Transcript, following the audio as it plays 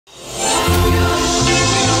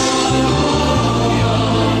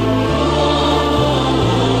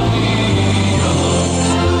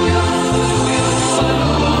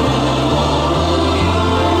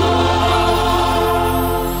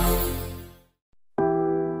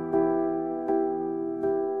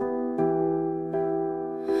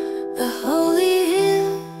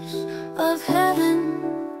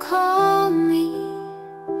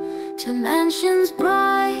mansions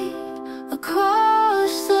bright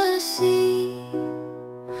across the sea,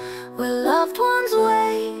 where loved ones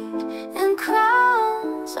wait and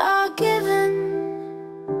crowns are given.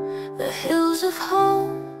 The hills of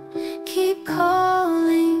home keep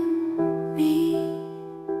calling me.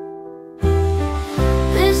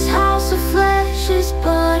 This house of flesh is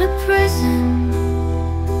but a prison.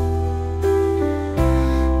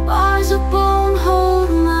 Bars of bone hold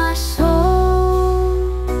my soul,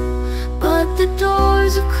 but the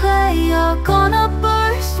doors of clay are gonna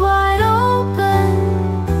burst wide open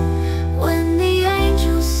when the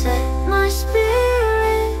angels set my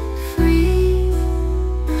spirit free.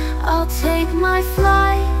 I'll take my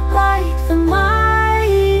flight like the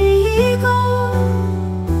mighty eagle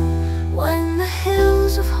when the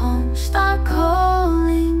hills of home start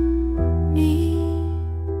calling me.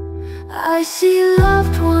 I see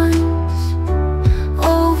loved ones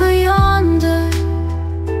over yonder.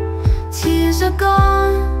 Tears are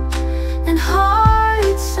gone and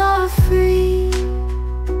hearts are free,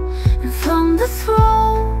 and from the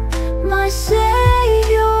throne my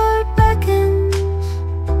Savior beckons,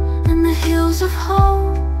 and the hills of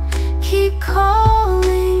home keep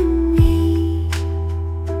calling me.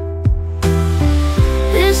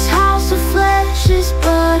 This house of flesh is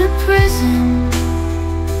but a prison.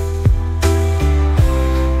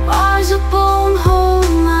 Bars of bone hold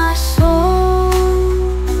my soul,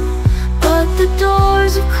 but the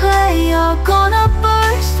doors of clay are gonna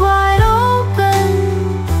burst wide open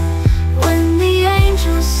when the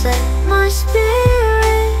angels set my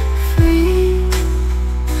spirit free.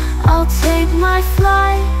 I'll take my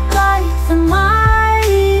flight like the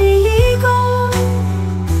mighty eagle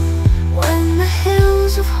when the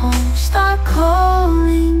hills of home start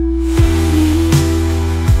calling me.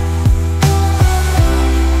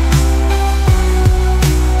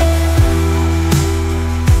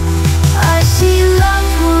 I see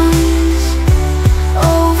loved ones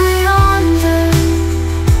over yonder.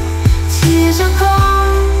 Tears are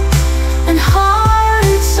gone and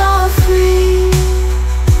hearts are free,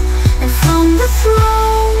 and from the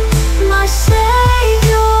throne my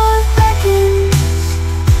Savior beckons,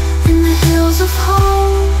 and the hills of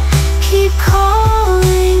home keep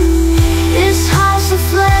calling me. This house of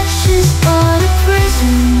flesh is but a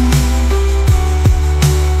prison.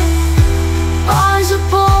 Bars of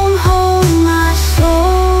bone hold my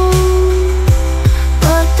soul,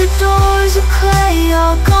 but the doors of clay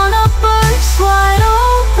are gonna burst wide open